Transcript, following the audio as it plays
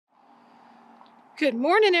Good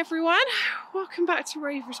morning everyone, welcome back to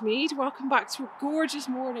Ravers Mead, welcome back to a gorgeous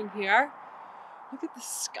morning here. Look at the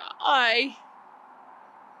sky,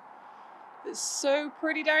 it's so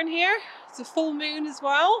pretty down here. It's a full moon as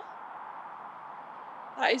well.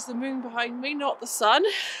 That is the moon behind me, not the sun.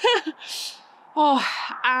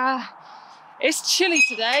 It's chilly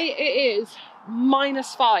today, it is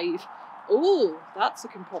 -5. Oh, that's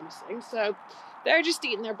looking promising. So they're just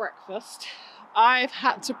eating their breakfast. I've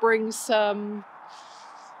had to bring some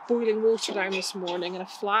boiling water down this morning in a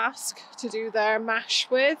flask to do their mash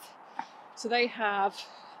with. So they have,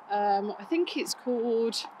 I think it's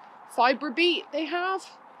called fibre beet they have.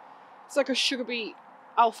 It's like a sugar beet,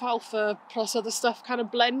 alfalfa plus other stuff kind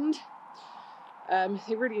of blend.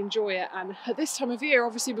 They really enjoy it, and at this time of year,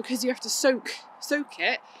 obviously because you have to soak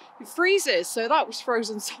it, it freezes. So that was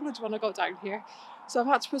frozen solid when I got down here. So I've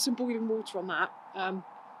had to put some boiling water on that.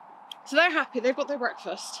 So they're happy, they've got their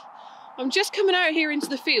breakfast. I'm just coming out here into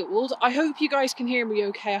the field. I hope you guys can hear me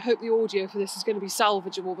okay. I hope the audio for this is going to be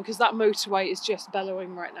salvageable because that motorway is just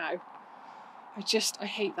bellowing right now. I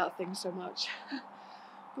hate that thing so much.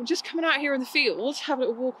 I'm just coming out here in the field, have a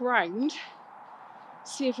little walk around,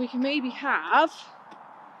 see if we can maybe have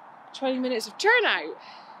 20 minutes of turnout.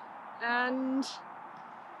 And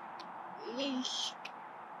I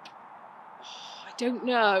don't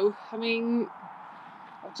know. I mean,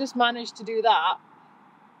 I've just managed to do that.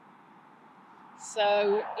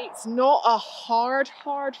 So it's not a hard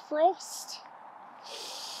frost.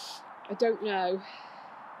 I don't know.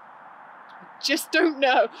 I just don't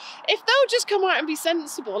know. If they'll just come out and be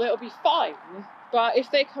sensible, it'll be fine. But if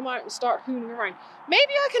they come out and start hooning around,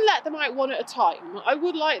 maybe I can let them out one at a time. I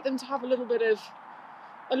would like them to have a little bit of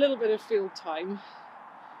field time.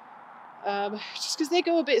 Just because they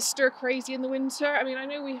go a bit stir crazy in the winter. I mean, I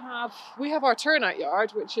know we have our turnout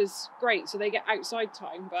yard, which is great, so they get outside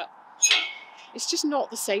time, but it's just not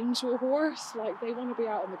the same to a horse. Like, they want to be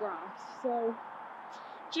out on the grass. So,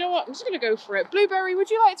 do you know what? I'm just going to go for it. Blueberry, would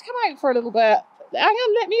you like to come out for a little bit? Hang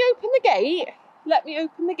on, let me open the gate. Let me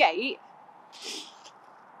open the gate.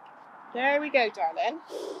 There we go, darling.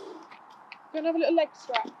 Going to have a little leg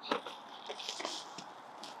stretch.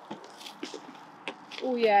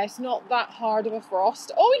 Oh yeah, it's not that hard of a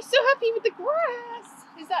frost. Oh, he's so happy with the grass.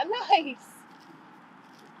 Is that nice?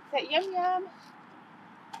 Is that yum yum?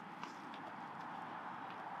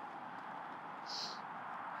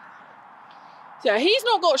 So he's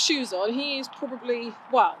not got shoes on. He is probably,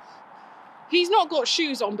 well, he's not got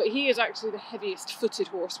shoes on, but he is actually the heaviest footed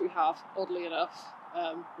horse we have, oddly enough,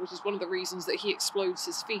 which is one of the reasons that he explodes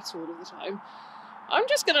his feet all of the time. I'm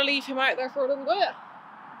just going to leave him out there for a little bit.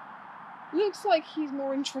 Looks like he's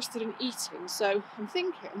more interested in eating, so I'm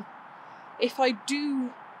thinking if I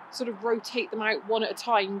do sort of rotate them out one at a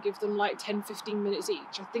time, give them like 10-15 minutes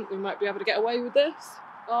each, I think we might be able to get away with this.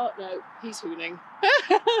 Oh no, he's hooning.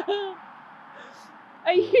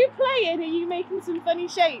 Are you playing? Are you making some funny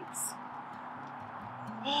shapes?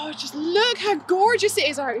 Oh, just look how gorgeous it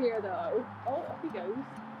is out here though. Oh, off he goes.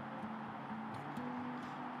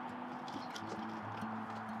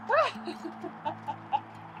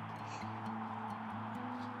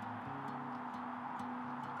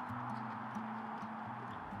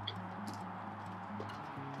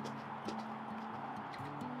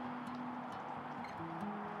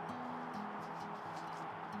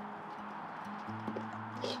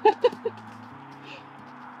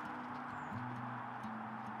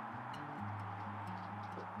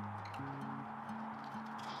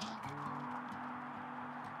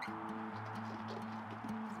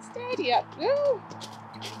 Steady up. Woo!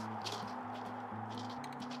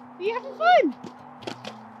 Are you having fun?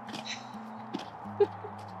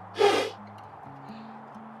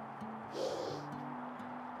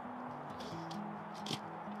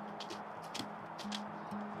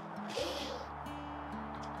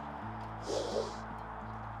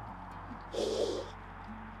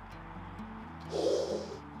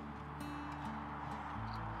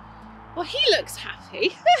 Well, he looks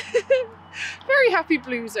happy. Very happy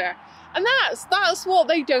blueser. And that's what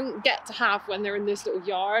they don't get to have when they're in this little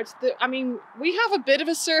yard. I mean, we have a bit of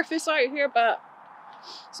a surface out here, but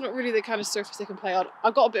it's not really the kind of surface they can play on.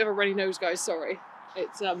 I've got a bit of a runny nose, guys, sorry.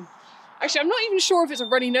 It's, actually, I'm not even sure if it's a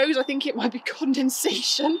runny nose. I think it might be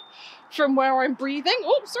condensation from where I'm breathing.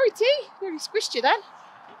 Oh, sorry, T. Nearly squished you then.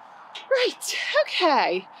 Right,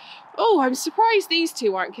 okay. Oh, I'm surprised these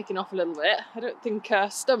two aren't kicking off a little bit. I don't think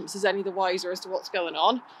Stumps is any the wiser as to what's going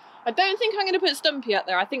on. I don't think I'm going to put Stumpy out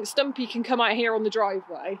there. I think Stumpy can come out here on the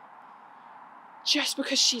driveway. Just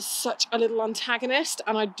because she's such a little antagonist,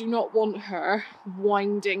 and I do not want her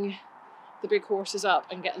winding the big horses up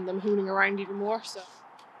and getting them hooning around even more, so.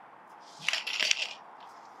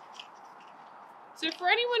 So for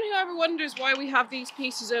anyone who ever wonders why we have these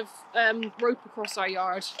pieces of rope across our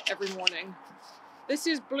yard every morning, this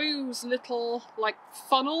is Blue's little like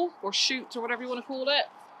funnel or chute or whatever you want to call it.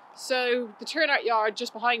 So the turnout yard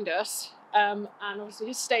just behind us, and obviously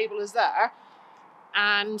his stable is there,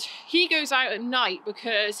 and he goes out at night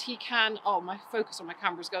because he can, oh, my focus on my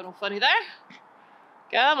camera's going all funny there.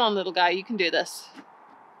 Come on, little guy, you can do this.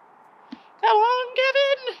 Come on,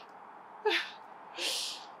 Kevin.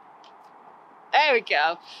 There we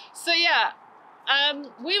go. So yeah,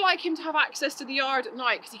 we like him to have access to the yard at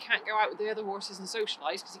night because he can't go out with the other horses and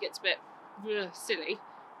socialise because he gets a bit silly.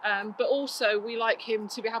 But also we like him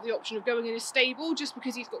to have the option of going in his stable just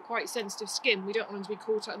because he's got quite sensitive skin. We don't want him to be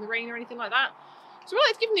caught out in the rain or anything like that. So we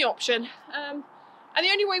like to give him the option. And the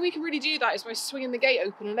only way we can really do that is by swinging the gate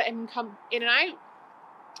open and letting him come in and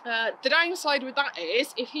out. The downside with that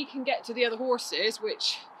is if he can get to the other horses,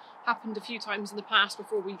 which happened a few times in the past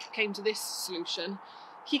before we came to this solution,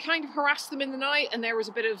 he kind of harassed them in the night and there was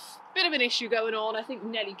a bit of an issue going on. I think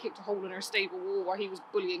Nelly kicked a hole in her stable wall where he was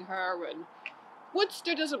bullying her, and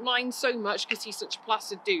Woodster doesn't mind so much because he's such a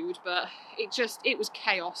placid dude, but it was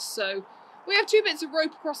chaos. So we have two bits of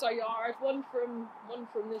rope across our yard, one from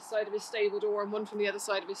this side of his stable door and one from the other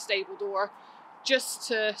side of his stable door, just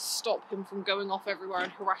to stop him from going off everywhere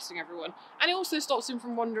and harassing everyone. And it also stops him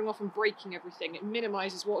from wandering off and breaking everything. It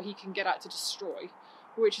minimises what he can get at to destroy,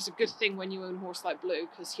 which is a good thing when you own a horse like Blue,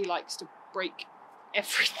 because he likes to break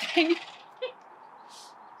everything.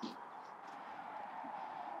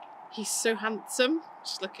 He's so handsome.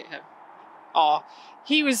 Just look at him. Oh,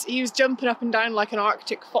 he was jumping up and down like an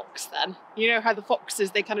Arctic fox then. You know how the foxes,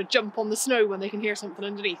 they kind of jump on the snow when they can hear something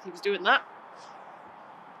underneath? He was doing that.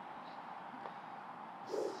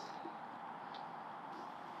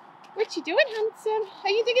 What you doing, handsome? Are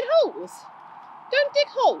you digging holes? Don't dig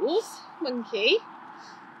holes, monkey.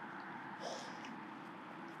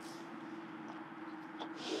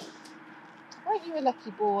 Aren't you a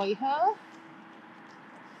lucky boy, huh?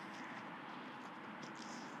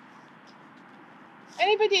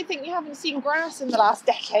 Anybody think you haven't seen grass in the last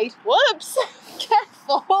decade? Whoops!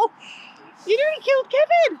 Careful! You nearly killed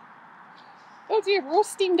Kevin! Oh dear, we're all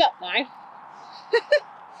steamed up now.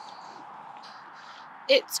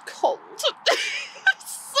 It's cold.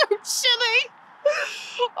 It's so chilly.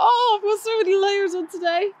 Oh, I've got so many layers on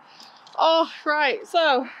today. Oh, right,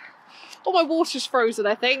 so all my water's frozen,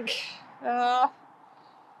 I think.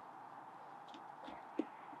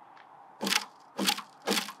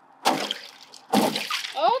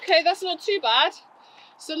 Okay, that's not too bad.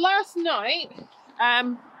 So last night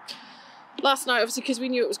obviously because we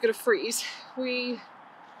knew it was going to freeze, we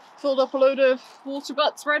filled up a load of water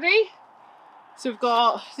butts ready. So we've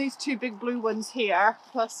got these two big blue ones here,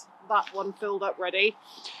 plus that one filled up ready.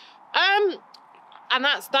 And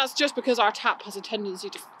that's just because our tap has a tendency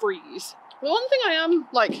to freeze. The one thing I am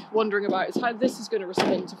wondering about is how this is going to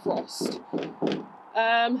respond to frost.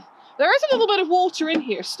 There is a little bit of water in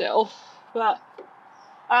here still, but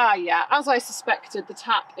yeah, as I suspected, the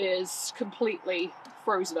tap is completely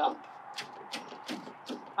frozen up.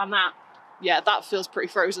 And that feels pretty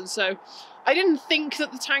frozen. So I didn't think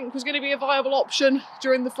that the tank was going to be a viable option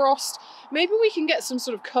during the frost. Maybe we can get some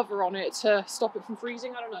sort of cover on it to stop it from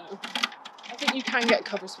freezing. I don't know. I think you can get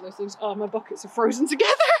covers for those things. Oh, my buckets are frozen together.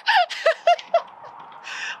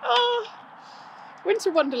 Oh,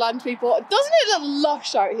 winter wonderland, people. Doesn't it look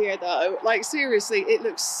lush out here though? Like seriously, it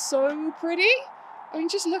looks so pretty. I mean,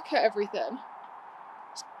 just look at everything.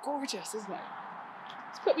 It's gorgeous, isn't it?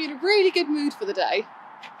 It's put me in a really good mood for the day.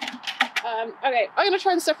 Okay, I'm going to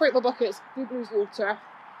try and separate my buckets. Blue's water.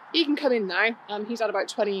 He can come in now. He's had about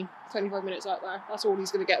 20-25 minutes out there. That's all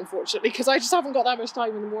he's going to get, unfortunately, because I just haven't got that much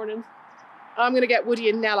time in the morning. I'm going to get Woody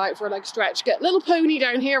and Nell out for a leg stretch. Get little Pony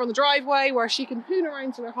down here on the driveway where she can hoon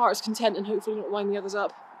around to her heart's content and hopefully not wind the others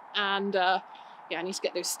up. And yeah, I need to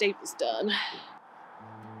get those stables done.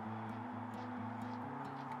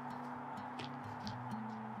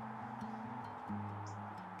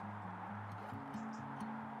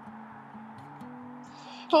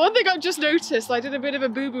 But one thing I've just noticed, I did a bit of a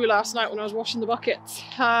boo-boo last night when I was washing the buckets.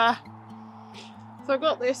 So I've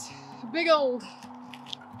got this big old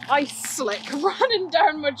ice slick running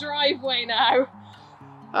down my driveway now.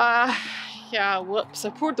 Yeah, whoops. I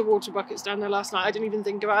poured the water buckets down there last night. I didn't even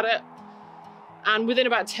think about it. And within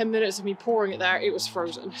about 10 minutes of me pouring it there, it was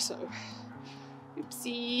frozen. So,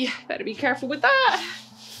 oopsie. Better be careful with that.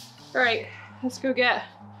 Right, let's go get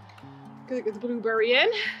the blueberry in.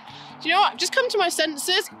 Do you know what? I've just come to my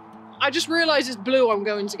senses. I just realised it's Blue I'm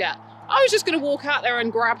going to get. I was just going to walk out there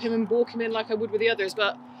and grab him and walk him in like I would with the others,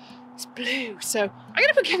 but it's Blue. So I'm going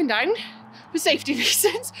to put Kevin down, for safety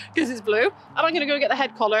reasons because it's blue. And I'm gonna go get the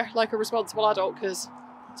head collar like a responsible adult because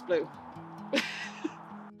it's blue.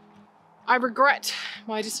 I regret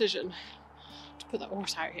my decision to put that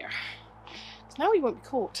horse out here. Because now he won't be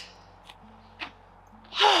caught.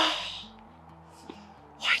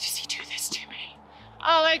 Why does he do this to me?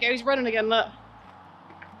 Oh, there you go, he's running again, look.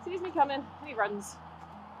 Sees me coming, and he runs.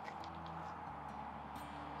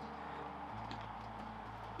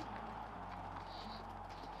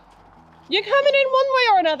 You're coming in one way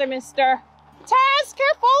or another, mister. Taz,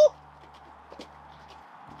 careful!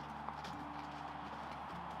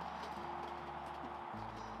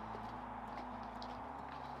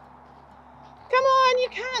 Come on, you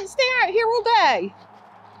can't stay out here all day.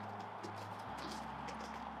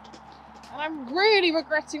 And I'm really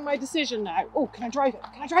regretting my decision now. Oh, can I drive it?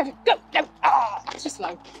 Can I drive it? Go! No! Ah, it's too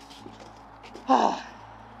slow. Alright.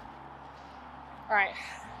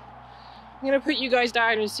 I'm going to put you guys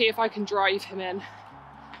down and see if I can drive him in.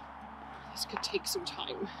 This could take some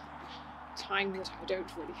time. Time that I don't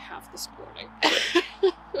really have this morning.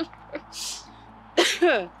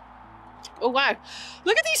 Oh wow,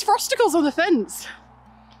 look at these frosticles on the fence.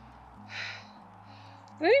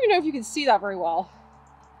 I don't even know if you can see that very well.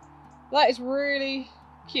 That is really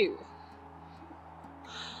cute.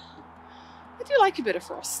 I do like a bit of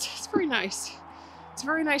frost. It's very nice. It's a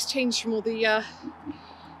very nice change from all the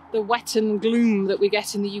wet and gloom that we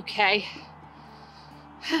get in the UK.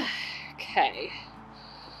 Okay.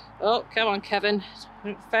 Oh, come on, Kevin.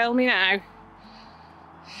 Don't fail me now.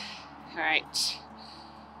 Alright.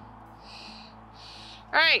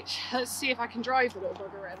 Alright, let's see if I can drive the little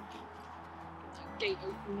bugger in. Get that gate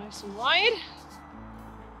open nice and wide.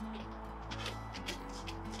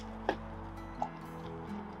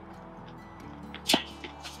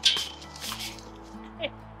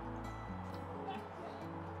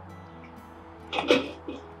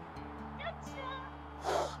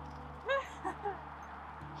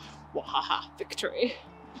 Wahaha, victory.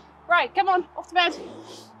 Right, come on, off to bed.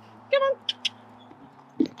 Come on.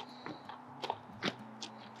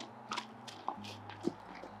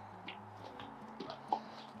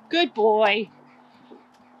 Good boy.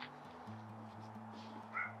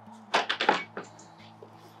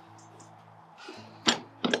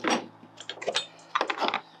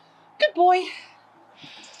 Good boy.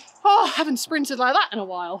 Oh, I haven't sprinted like that in a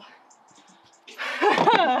while.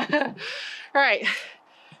 Right,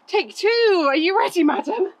 take two. Are you ready,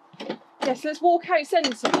 madam? Yes, let's walk out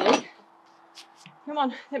sensibly. Come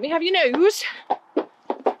on, let me have your nose.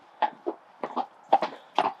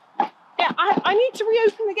 Yeah, I need to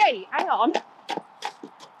reopen the gate. Hang on.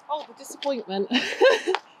 Oh, the disappointment.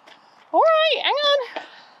 All right, hang on.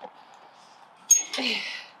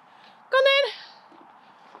 Go on then.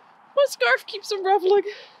 My scarf keeps unraveling.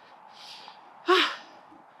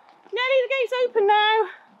 Nelly, the gate's open now.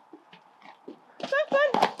 It's open.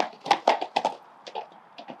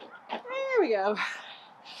 There we go.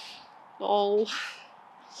 Oh.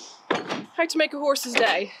 How to make a horse's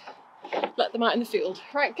day. Let them out in the field.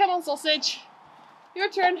 Right, come on, sausage. Your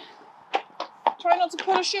turn. Try not to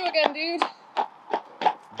pull a shoe again, dude.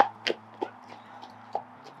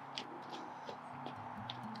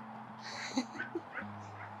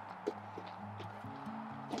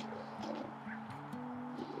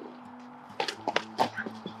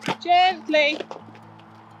 Gently.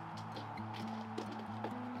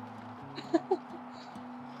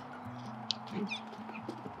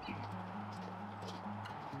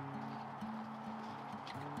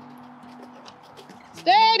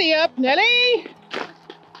 Steady up, Nelly.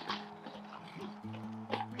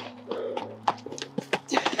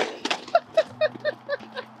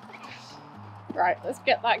 Right, let's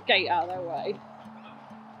get that gate out of their way.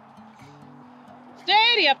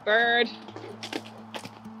 Steady up, bird.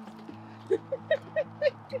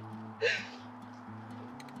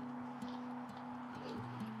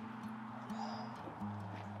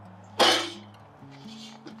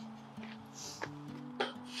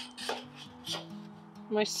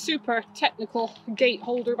 My super technical gate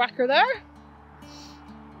holder backer there.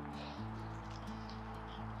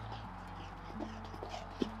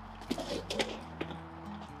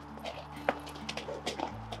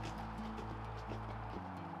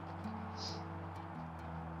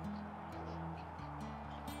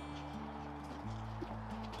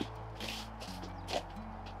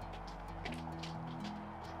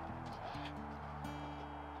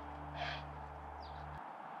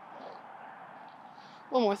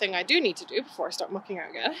 One more thing I do need to do before I start mucking out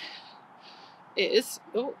again is,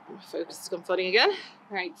 oh, my focus has gone funny again.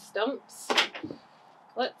 Right, Stumps.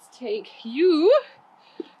 Let's take you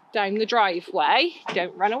down the driveway.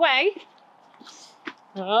 Don't run away.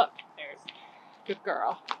 Oh, there's Good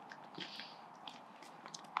girl.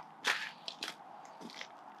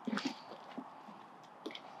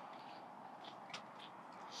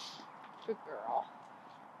 Good girl.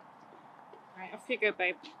 Right, off you go,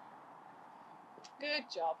 babe. Good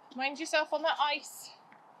job. Mind yourself on that ice.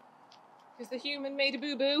 Because the human made a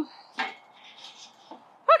boo-boo.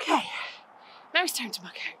 Okay. Now it's time to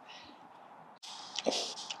muck out.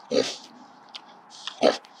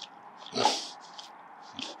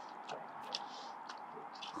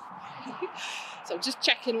 So I'm just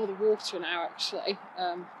checking all the water now, actually,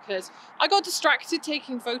 because I got distracted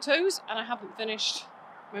taking photos and I haven't finished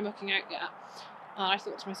my mucking out yet. And I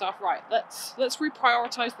thought to myself, right, let's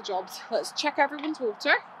reprioritise the jobs. Let's check everyone's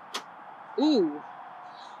water. Ooh.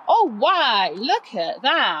 Oh, wow, look at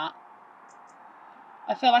that.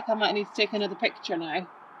 I feel like I might need to take another picture now,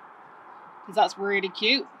 because that's really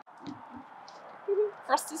cute.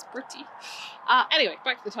 Frosty's pretty. Anyway,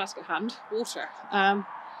 back to the task at hand. Water.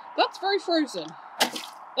 That's very frozen.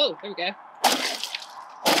 Oh, there we go.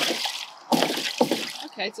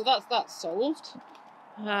 Okay, so that's solved.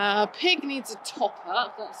 Pig needs a top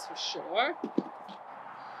up, that's for sure.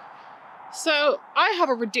 So I have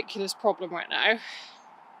a ridiculous problem right now.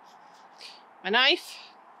 My knife.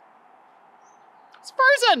 It's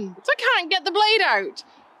frozen, so I can't get the blade out.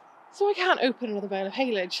 So I can't open another bale of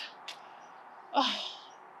haylage. Oh.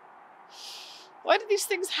 Why do these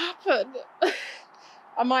things happen?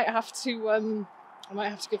 I might have to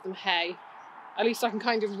give them hay. At least I can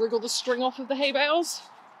kind of wriggle the string off of the hay bales.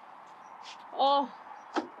 Oh,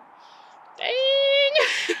 dang!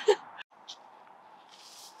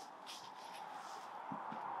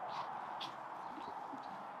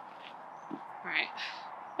 Right.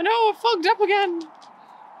 I know, I've fogged up again.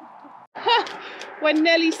 When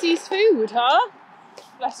Nelly sees food, huh?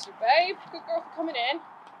 Bless you, babe. Good girl for coming in.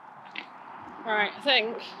 Right, I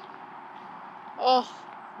think. Oh,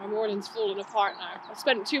 my morning's falling apart now. I've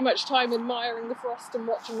spent too much time admiring the frost and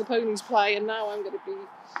watching the ponies play, and now I'm going to be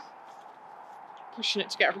pushing it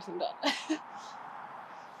to get everything done.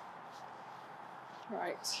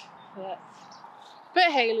 Right, bit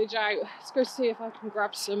of haylage out. Let's go see if I can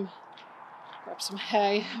grab some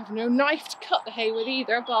hay. I have no knife to cut the hay with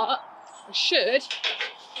either, but I should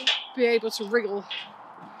be able to wriggle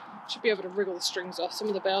the strings off. Some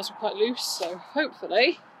of the bales are quite loose, so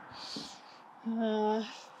hopefully.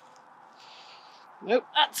 Nope,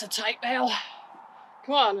 that's a tight bale.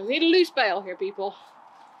 Come on, I need a loose bale here, people.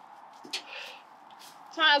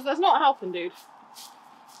 Taz, that's not helping, dude.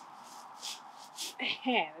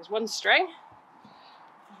 Yeah, there's one string.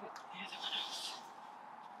 I'll get the other one off.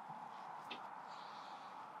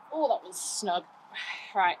 Oh, that was snug.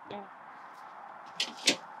 Right.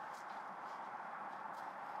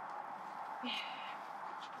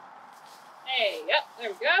 Hey, yep,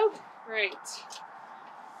 there we go. Right.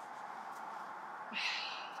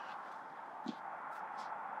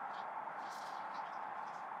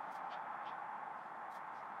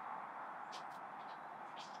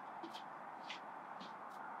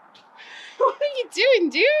 What are you doing,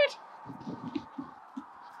 dude?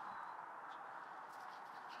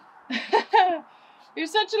 You're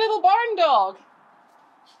such a little barn dog.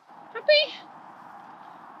 Happy?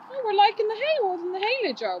 Oh, we're liking the hay more than the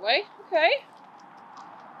haylage, are we? Okay.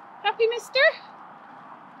 Happy, mister?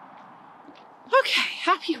 Okay,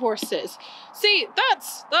 happy horses. See,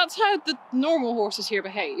 that's how the normal horses here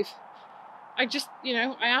behave. I just,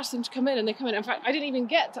 I asked them to come in and they come in. In fact, I didn't even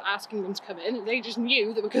get to asking them to come in. They just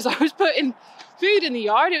knew that because I was putting food in the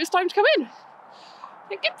yard, it was time to come in.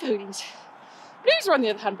 They're good ponies. Blue's, on the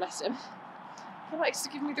other hand, bless him, he likes to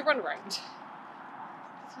give me the runaround.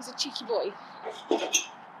 He's a cheeky boy.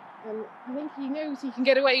 And I think he knows he can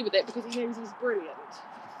get away with it because he knows he's brilliant.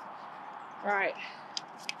 Right.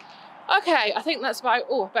 Okay, I think that's about...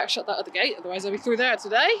 Oh, I better shut that other gate, otherwise I'll be through there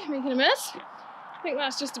today, making a mess. I think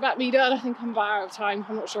that's just about me done. I think I'm about out of time.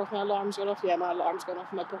 I'm not sure if my alarm's gone off. Yeah, my alarm's gone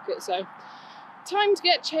off in my pocket, so time to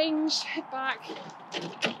get changed, head back,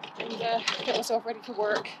 and get myself ready for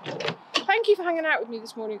work. Thank you for hanging out with me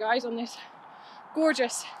this morning, guys, on this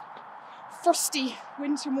gorgeous, frosty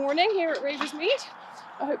winter morning here at Ravers Mead.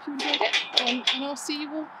 I hope you enjoyed it, and I'll see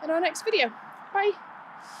you all in our next video. Bye.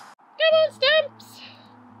 Come on, Stamps.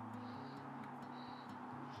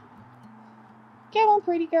 Come on,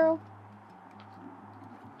 pretty girl.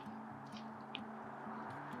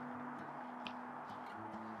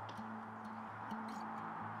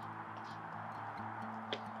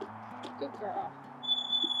 Good girl.